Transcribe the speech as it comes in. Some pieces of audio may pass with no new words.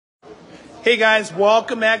Hey guys,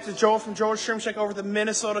 welcome back to Joe from Joe's Shrimp Shack over at the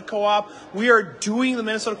Minnesota Co-op. We are doing the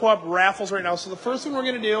Minnesota Co-op raffles right now. So the first one we're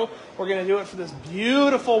going to do it for this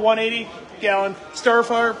beautiful 180-gallon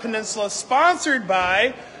Starfire Peninsula, sponsored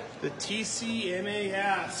by the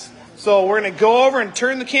TCMAS. So we're going to go over and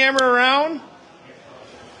turn the camera around.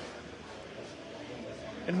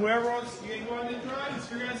 And whoever wants, you guys go on the drive, it's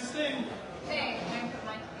your guys' thing. Okay, can I put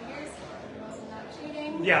my fingers? Wasn't that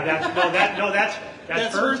cheating? Yeah,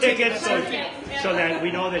 that's her ticket, so that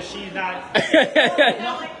we know that she's not.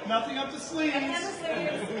 Nothing up the sleeves.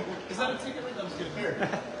 Is that a ticket? That was good. Here,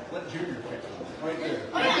 let Junior pick right there.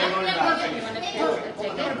 Oh, yeah, you want to pick a you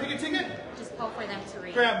want to pick a ticket? Just pull for them to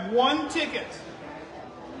read. Grab one ticket.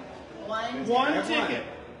 One ticket.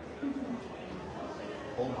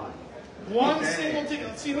 Hold on. One single ticket.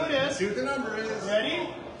 Let's see who it is. See what the number is. Ready?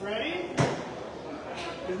 Ready?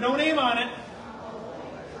 There's no name on it.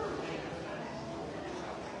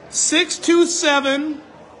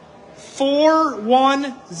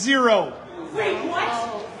 627410. Wait, what?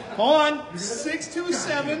 Hold on.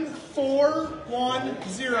 627410.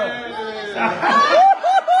 You're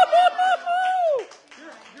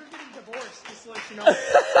getting divorced, just to let you know.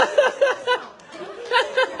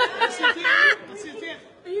 Let's see the ticket.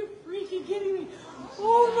 Are you freaking kidding me?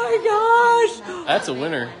 Oh my gosh! That's a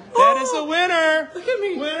winner. That is a winner. Look at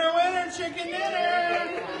me. Winner, winner, chicken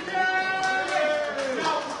dinner.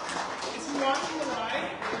 Now, is he watching the ride?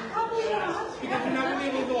 Probably not. Because you're not going to be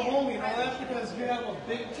able to go home, you know that? Because you have a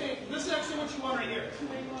big tank. This is actually what you want right here.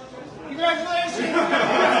 Congratulations!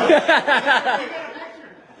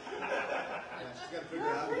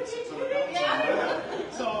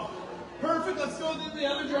 So, perfect. Let's go to the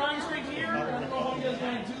other drawings right here. I don't know how you guys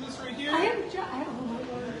want to do this right here. I don't know.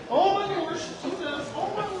 Oh my gosh. She says, oh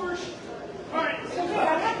my gosh. All right. Okay,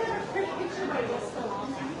 I have to take a picture by this so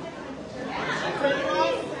long. Print it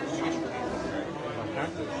off.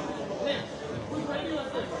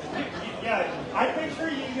 Yeah, I make sure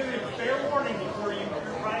you give it a fair warning before you're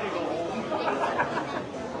trying to go home.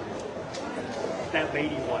 That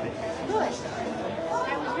lady wanted. Good. I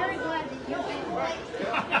was very glad that you did right.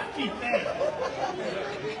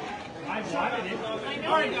 I wanted it.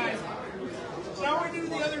 All right, guys. So now we're going to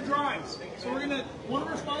do the other drawings. So we're going to, one of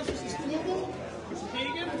our sponsors is Flugel, which is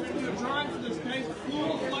Hagen. We're going to do a drawing for this nice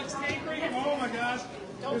Flugel Flex tank right here. Oh my gosh.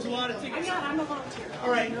 There's a lot of tickets. I'm a volunteer.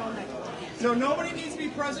 All right. So nobody needs to be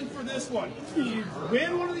present for this one. If you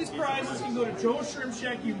win one of these prizes, you can go to Joe's Shrimp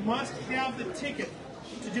Shack. You must have the ticket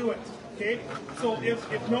to do it. Okay? So if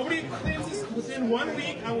nobody claims this within 1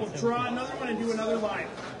 week, I will draw another one and do another line.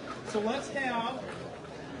 So let's have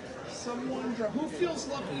someone draw. Who feels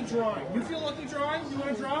lucky drawing? You feel lucky drawing? You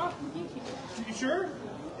want to draw? You sure?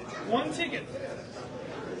 One ticket.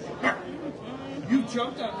 You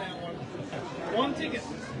jumped on that one. One ticket.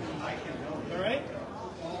 All right?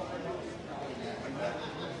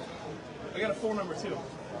 I got a phone number too.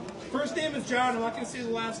 First name is John. I'm not going to say the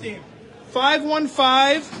last name.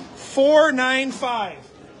 515-495.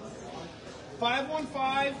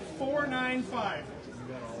 515-495.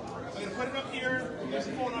 I'm going to put it up here. There's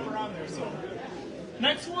a phone number on there. So,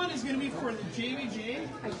 next one is going to be for the JVJ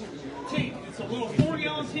tank. It's a little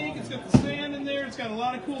 4-gallon tank. It's got the sand in there. It's got a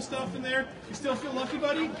lot of cool stuff in there. You still feel lucky,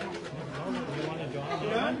 buddy? You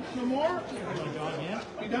done? No more?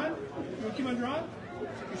 You done? You want to keep on drawing?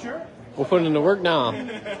 You sure? We'll put it into work now.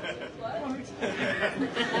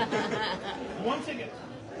 One ticket.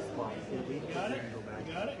 You got it?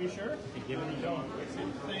 You got it? You sure? Give it a go.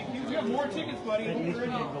 Thank you. We got more tickets, buddy. At least we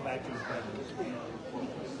can go back to his presence.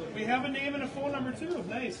 We have a name and a phone number too.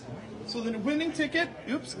 Nice. So the winning ticket,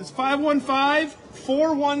 oops, is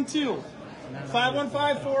 515-412.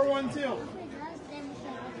 515-412.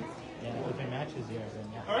 Yeah, if it matches yours,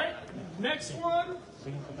 then yeah. All right. Next one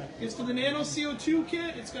is for the Nano CO2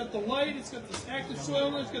 kit. It's got the light. It's got the active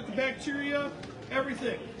soil. It's got the bacteria.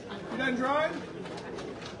 Everything. You done drawing?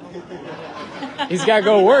 He's got to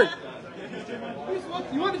go work.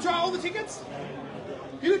 You want to draw all the tickets?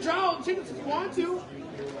 You can draw all the tickets if you want to.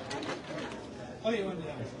 Oh, you want to do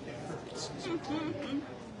that?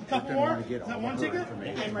 A couple more? Is that one ticket?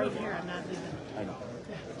 I'm right here. I'm not leaving. I know.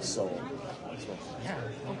 So.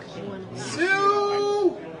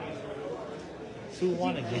 Sue! Sue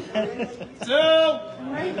won again. Sue!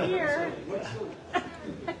 I'm right here.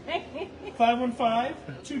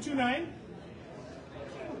 515-229.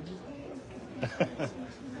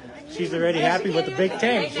 She's already happy with the big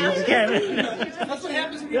tank. She's again. That's what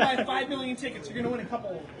happens when you buy 5 million tickets. You're going to win a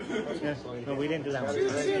couple. No, we didn't do that one.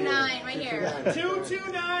 229 right here.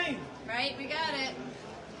 229. Right, we got it.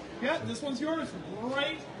 Yeah, this one's yours.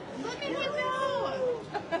 Right. Look at him go.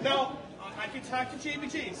 Now, I could talk to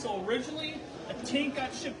JBJ. So originally, a tank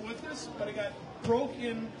got shipped with us, but it got broke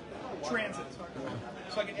in transit.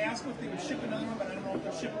 So I could ask them if they would ship another one, but I don't know if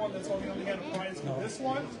they'll ship one. That's all we only got to price for this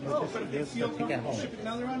one. But if they feel comfortable shipping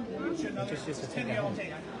another one, we'll get you another 10-gallon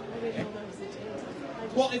tank.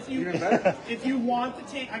 Well, if you want the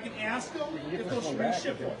tank, I can ask them if they'll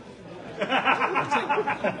ship one.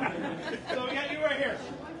 So we got you right here.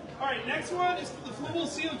 All right, next one is the Flubble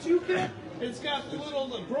CO2 kit. It's got the little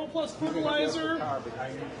Grow Plus fertilizer. All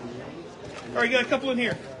right, you got a couple in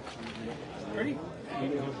here. Ready?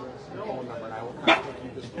 Phone number, and I will contact you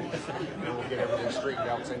this week. And we'll get everything straightened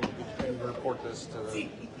out, and we can report this to the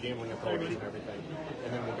gambling authorities and everything.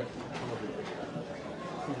 And then we'll get.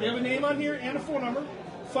 We have a name on here and a phone number.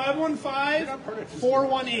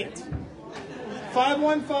 515-418.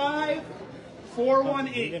 515-418.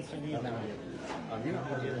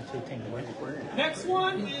 Next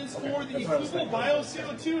one is for the Flubble Bio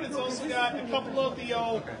CO2. It's also got a couple of the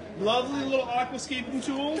lovely little aquascaping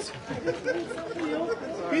tools.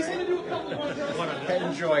 He's going to do a couple of ones.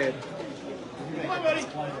 Enjoy it. Come on, buddy.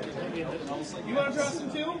 You want to draw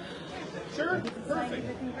some too? Sure? Perfect.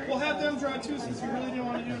 We'll have them draw too since you really didn't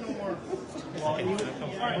want to do no more. All right,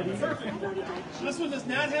 perfect. This one does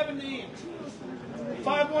not have a name.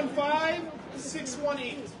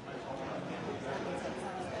 515-618.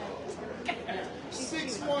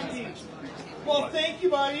 618. Well, thank you,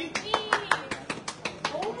 buddy.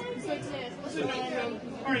 Oh my goodness.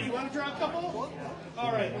 All right, you want to draw a couple?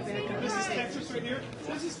 All right. This is Texas right here.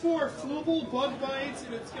 This is for Flubble bug bites,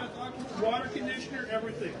 and it's got water conditioner,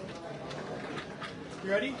 everything.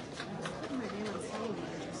 You ready?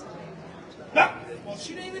 Ah, well,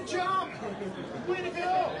 she didn't even jump. Way to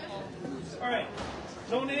go. All right.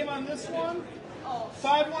 No name on this one.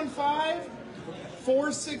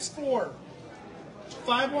 515-464.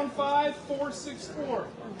 515-464.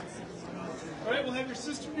 All right, we'll have your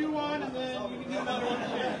sister do one, and then you can get another one.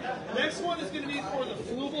 Next one is going to be for the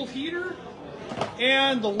Flubble heater,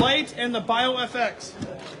 and the light, and the BioFX.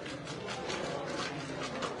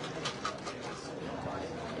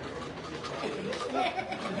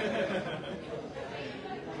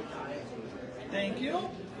 Thank you.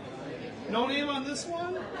 No name on this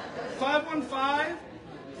one.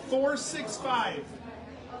 515-465.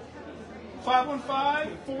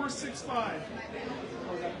 515-465.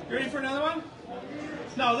 You ready for another one?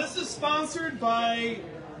 Now, this is sponsored by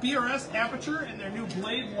BRS Aperture and their new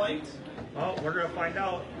Blade light. Well, we're going to find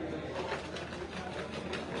out.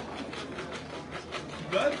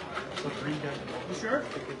 Good? You sure?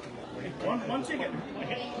 One ticket.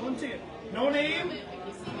 One ticket. No name.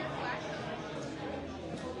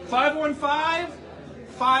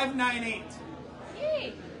 515-598.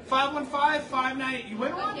 515-598. You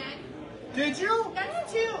win one? Did you?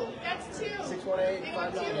 That's two. That's two.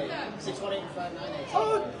 618-598. 618-598.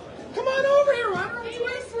 Oh, come on over here. Why don't you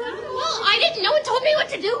wait for it? Well, I didn't know it told me what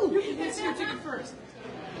to do. You can see your ticket first.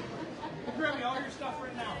 I'll grab you all your stuff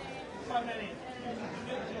right now. 598.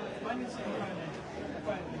 Mine is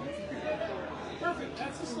 598. Perfect.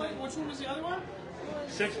 That's the slate. Which one was the other one?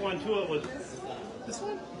 612 it was. This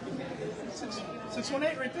one?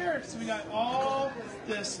 618 right there. So we got all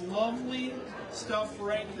this lovely stuff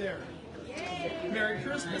right there. Merry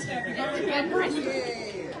Christmas. Happy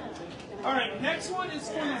Hanukkah. All right, next one is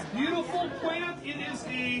for this beautiful plant. It is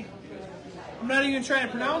a, I'm not even trying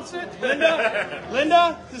to pronounce it.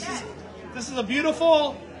 Linda, this is a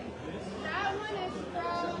beautiful, That one is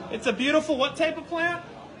from it's a beautiful, what type of plant?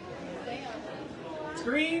 It's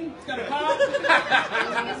green, it's got a pop,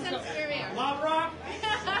 lava rock.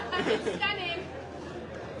 Stunning.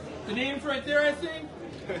 The name's right there, I think.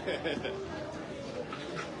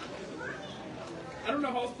 I don't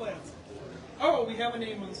know house plants. Oh, we have a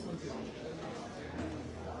name on this one too.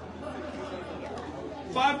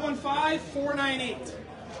 515-498.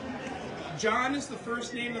 John is the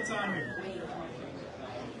first name that's on here.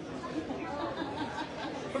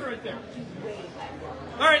 Put it right there.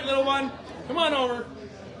 All right, little one, come on over.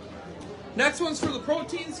 Next one's for the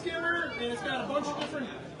protein skimmer, and it's got a bunch of different.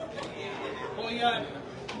 Well, you got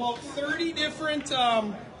about 30 different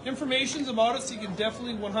informations about it, so you can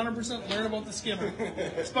definitely 100% learn about the skimmer.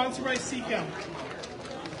 Sponsored by CChem.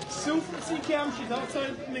 Sue from CChem, she's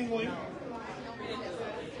outside mingling.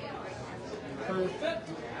 Perfect.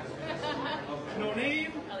 No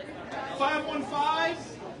name.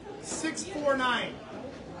 515-649.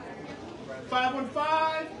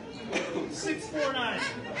 515-649.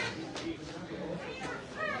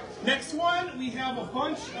 Next one, we have a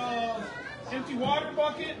bunch of empty water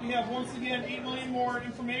bucket. We have, once again, 8 million more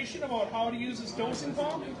information about how to use this dosing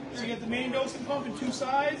pump. So you get the main dosing pump in 2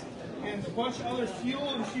 sides and a bunch of other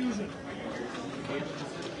fuel infusion.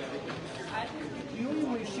 You don't even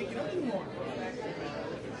want to shake it up anymore.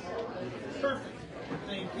 Perfect.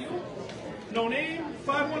 Thank you. No name,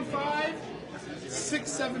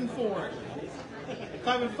 515-674.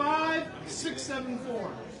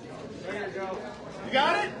 515-674. There you go. You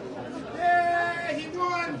got it? Yay, he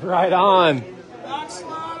won. Right on.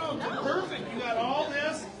 Oxalado, perfect. You got all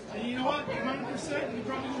this. And you know what? 100%, you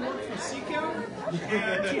probably can work for CCAL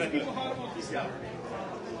and teach people how to about this stuff.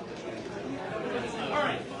 All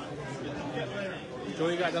right. So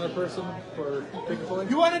you got another person for pick a coin?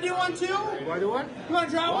 You want to do one too? Do I do one? You want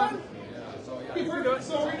to draw one? Okay, perfect.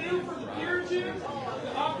 So we're going to do for the Puritan,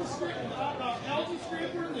 the algae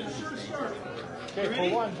scraper, and the sure start. Okay, Ready?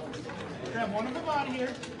 for one. Grab one of them out of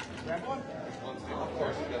here. Grab one.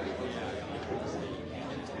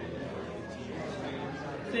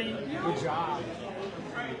 Thank you. Good job.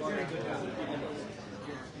 Okay,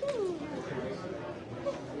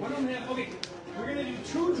 we're going to do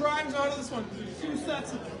 2 drawings out of this one. There's 2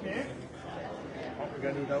 sets of them, okay? Oh, we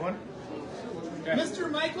gotta do that one? Mr.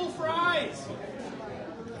 Michael Fries.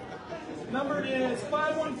 Number is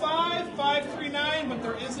 515-539, but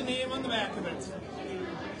there is a name on the back of it.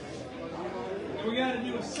 And we got to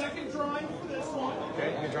do a second drawing for this one.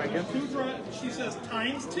 Okay, you can try again. 2 drawings. She says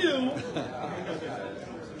times 2.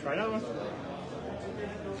 Try another one.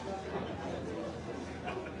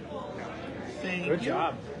 Thank Good you.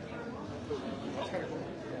 job.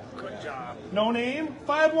 Good job. No name,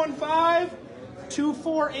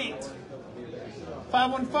 515-248.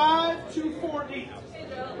 515-248.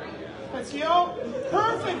 That's you.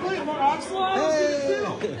 Perfect. Look, more oxalates too.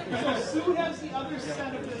 So Sue has the other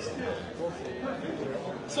set of this too.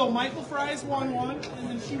 So Michael Fries won one, and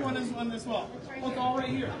then she won one as well. Look, all right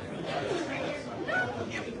here.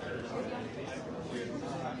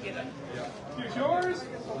 Here's yours.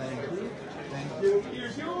 Thank you.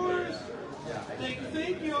 Here's yours. Thank you,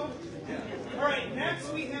 thank you. All right,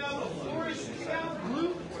 next we have a flourish tab,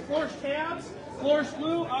 glue, flourish tabs, flourish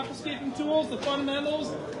glue, aquascaping tools, the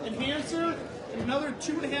fundamentals, enhancer, and another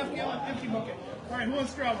 2.5 gallon empty bucket. All right, who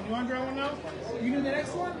wants to draw one? You want to draw one now? You do the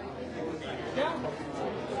next one? Yeah.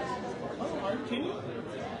 Oh, are you kidding?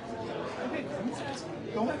 Okay,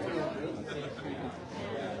 go back.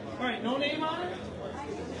 All right, no name on it?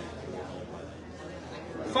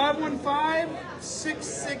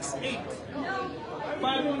 515-668.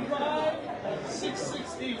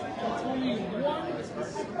 515-668. That's only one.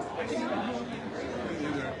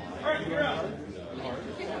 All right, you're out.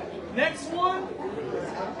 Next one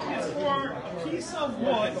is for a piece of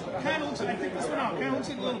wood. Kind of looks like, I think this one out. Kind of looks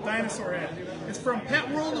like a little dinosaur head. It's from Pet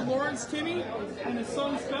World of Lawrence Timmy and his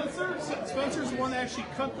son Spencer. Spencer's the one that actually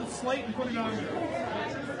cut the slate and put it on there.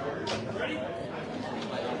 Ready?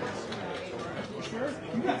 Sure?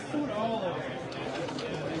 You got food all over.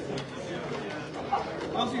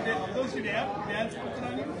 How's your dad? Those your dad? Your dad's put it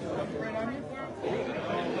on you? Put it right on you?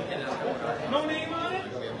 No name on it?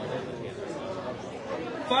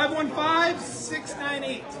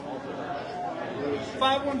 515-698.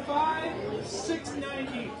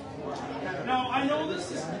 515-698. Now, I know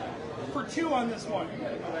this is for 2 on this one.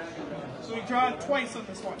 So we draw it twice on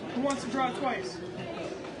this one. Who wants to draw it twice?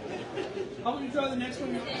 How about you draw the next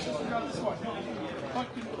one? Your sister draw this one. Which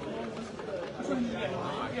one did you get?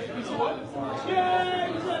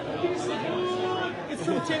 Yay! Piece of wood! It's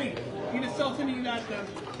from Timmy. You can just tell Timmy you got them.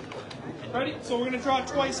 Ready? So we're going to draw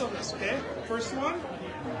twice on this, okay? First one.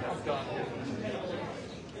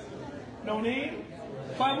 No name.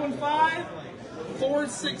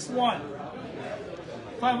 515-461.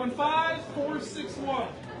 515-461.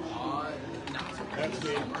 That's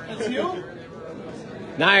me. That's you?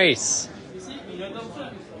 Nice. See, you got double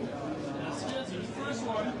check. That's it. Here's the first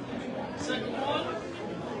one. Second one.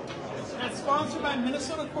 That's sponsored by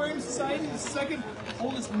Minnesota Aquarium Society, the second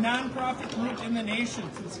oldest nonprofit group in the nation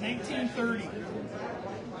since 1930.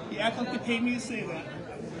 You act like they paid me to say that.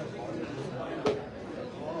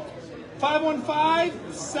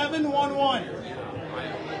 515-711.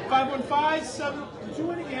 515-7.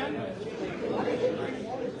 Do it again.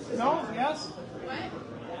 No? Yes?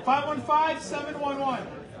 515-711.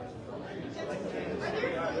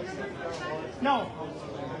 No.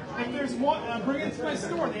 If there's one, bring it to my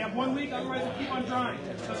store. They have 1 week, otherwise they keep on drawing.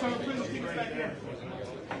 That's why we're putting the tickets back in.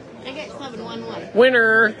 I got 711.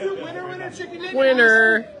 Winner. Winner, winner, chicken dinner.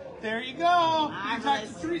 Winner. There you go. You talk to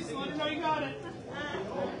Teresa, let her know you got it.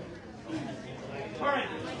 All right.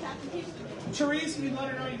 Teresa, we let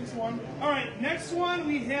her know you just won. All right, next one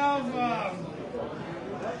we have,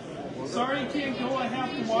 sorry you can't go, I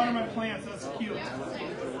have to water my plants. That's cute.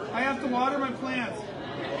 I have to water my plants.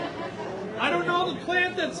 I don't know the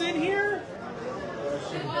plant that's in here.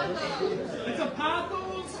 It's a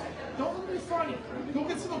Paco's. Don't look at me funny. Go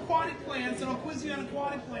get some aquatic plants and I'll quiz you on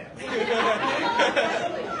aquatic plants.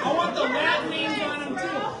 I want the lab names on them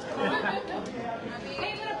too.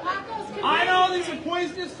 I know these are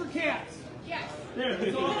poisonous for cats. Yes. There,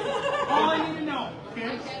 that's all I need to know.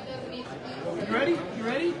 Okay? You ready? You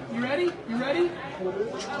ready? You ready? You ready? Go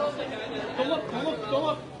look, go look, go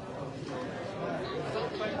look.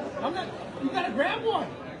 I'm not, you gotta grab one.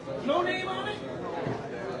 No name on it?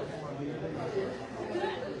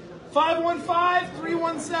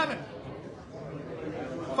 515-317.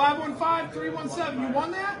 515-317. You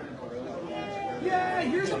won that? Yeah,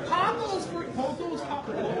 here's a Pacos for Pocos.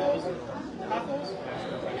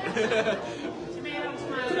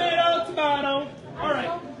 Tomato, tomato. All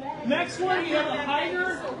right. Next one, you have a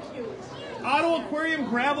Higer Auto Aquarium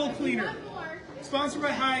Gravel Cleaner. Sponsored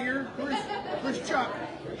by Higer. Where's Chuck?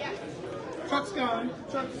 Chuck's gone.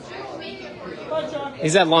 Chuck's. Bye, Chuck.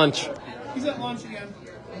 He's at lunch. He's at lunch again.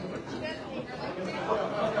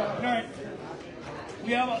 All right.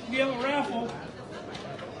 We have a raffle.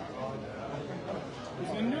 Who's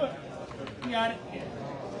gonna do it? You got it.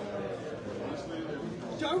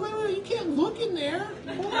 John, wait, you can't look in there.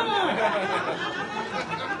 Hold on.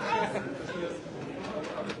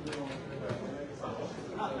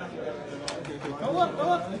 Go look, go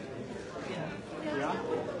look.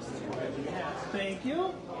 Thank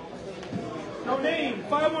you. No name.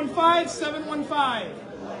 515-715.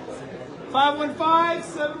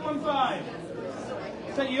 515-715.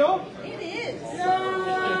 Is that you? It is.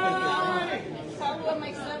 Yay! Probably on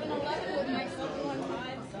my 7-Eleven with my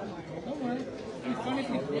 715 somewhere. Don't worry.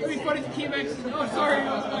 It'd be funny if you came back and said, oh, sorry.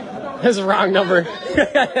 That's the wrong number. No,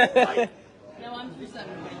 I'm through 7.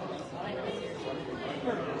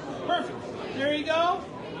 Perfect. There you go.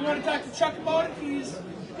 You want to talk to Chuck about it? He's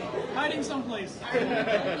hiding someplace.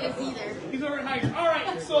 He's over at Higer. All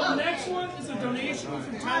right, so the next one is a donation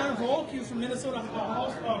from Tyler Volk. He was from Minnesota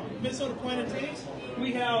Planet Takes.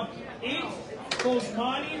 We have 8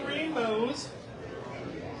 Bosmani rainbows.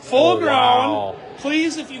 Full ground. Wow.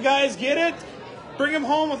 Please, if you guys get it, bring them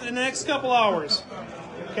home within the next couple hours.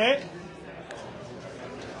 Okay?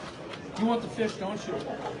 You want the fish, don't you? Do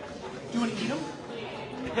you want to eat them?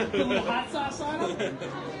 Put a little hot sauce on them?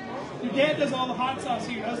 Your dad does all the hot sauce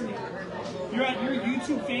here, doesn't he? You're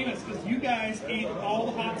YouTube famous because you guys ate all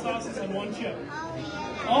the hot sauces on one chip.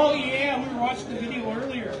 Oh yeah, we were watching the video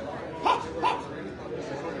earlier. Hop, hop.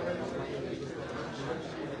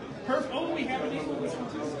 Perfect. Oh, we have a name on this one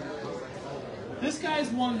too. This guy's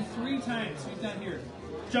won 3 times. So he's not here.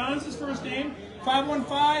 John's his first name.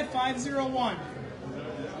 515-501.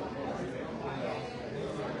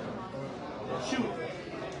 Shoot.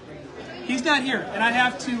 He's not here, and I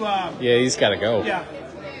have to. Yeah, he's got to go. Yeah.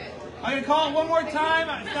 I'm gonna call it one more time.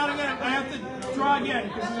 I have to draw again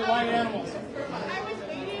because these are live animals.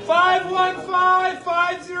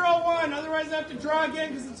 515-501. Otherwise, I have to draw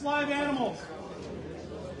again because it's live animals.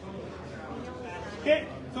 Okay.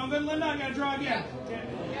 So I'm good, Linda. I gotta draw again. Okay.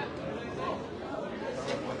 All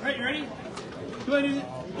right, you ready? Go ahead.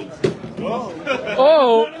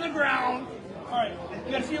 Oh. Down on the ground. All right.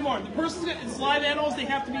 We got a few more. The person's got it's live animals. They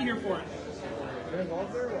have to be here for it.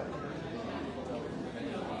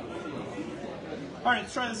 All right,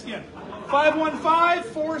 let's try this again.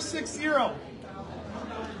 515-460.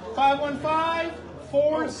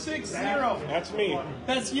 515-460. That's me.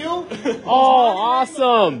 That's you? Oh,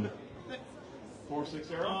 awesome.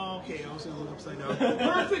 460. Oh, okay, I was going to look upside down.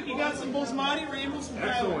 Perfect, you got some Bosmani rainbows from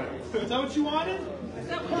Tyler. Is that what you wanted?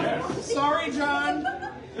 Sorry, John.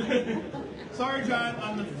 Sorry, John.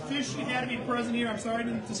 On the fish, you had to be present here. I'm sorry I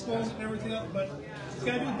didn't disclose it and everything else, but it's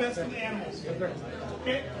got to do the best for the animals.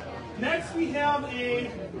 Okay. Next, we have a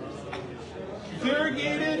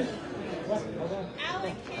variegated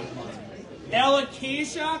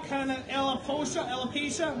alocasia, kind of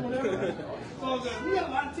alopecia, whatever. So we got a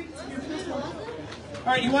lot of tickets here for this one. All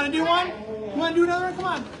right, you want to do one? You want to do another one? Come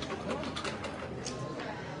on.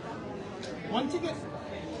 One ticket.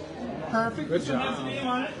 Perfect. Good job. Has a name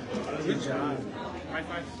on it. Good job. High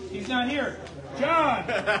five. He's not here. John.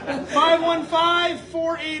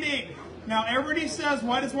 515-488. Now everybody says,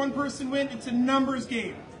 why does one person win? It's a numbers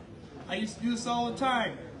game. I used to do this all the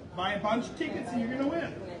time. Buy a bunch of tickets and you're going to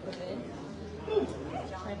win. Ooh.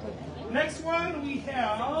 Next one we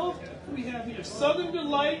have here Southern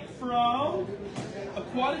Delight from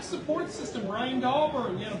Aquatic Support System, Brian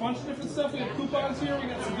Dahlberg. We got a bunch of different stuff. We have coupons here. We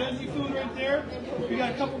got some veggie food right there. We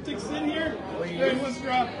got a couple tickets in here. Hey, what's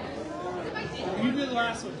drop? You did the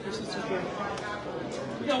last one. Your sister's turn.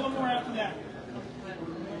 We got one more after that.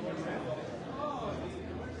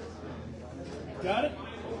 Got it?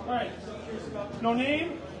 All right. No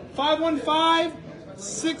name?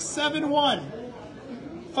 515-671.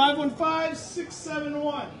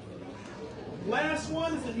 515-671. Last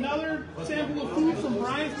one is another sample of food from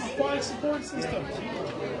Brian's Aquatic Support System.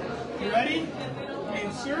 You ready?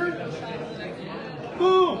 Insert.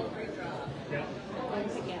 Boom.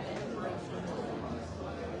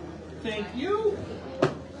 Thank you.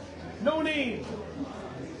 No name.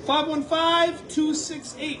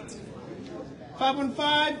 515-268.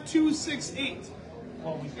 515-268.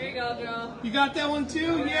 Here you go, Joe. You got that one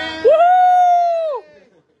too? Yeah. Woo!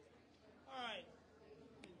 Alright.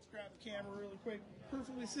 Let's grab the camera really quick.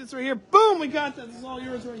 Perfectly sits right here. Boom, we got that. This is all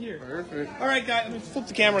yours right here. Perfect. Alright guys, let me flip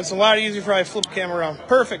the camera. It's a lot easier if I flip the camera around.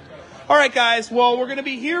 Perfect. Alright guys, well we're gonna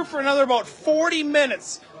be here for another about 40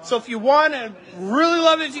 minutes. So if you want, I'd really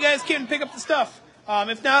love it if you guys can pick up the stuff.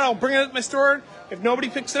 If not, I'll bring it to my store. If nobody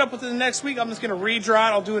picks it up within the next week, I'm just going to redraw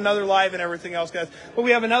it. I'll do another live and everything else, guys. But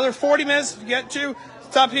we have another 40 minutes to get to.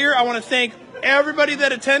 Stop here. I want to thank everybody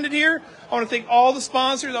that attended here. I want to thank all the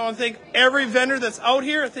sponsors. I want to thank every vendor that's out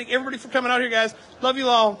here. I thank everybody for coming out here, guys. Love you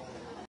all.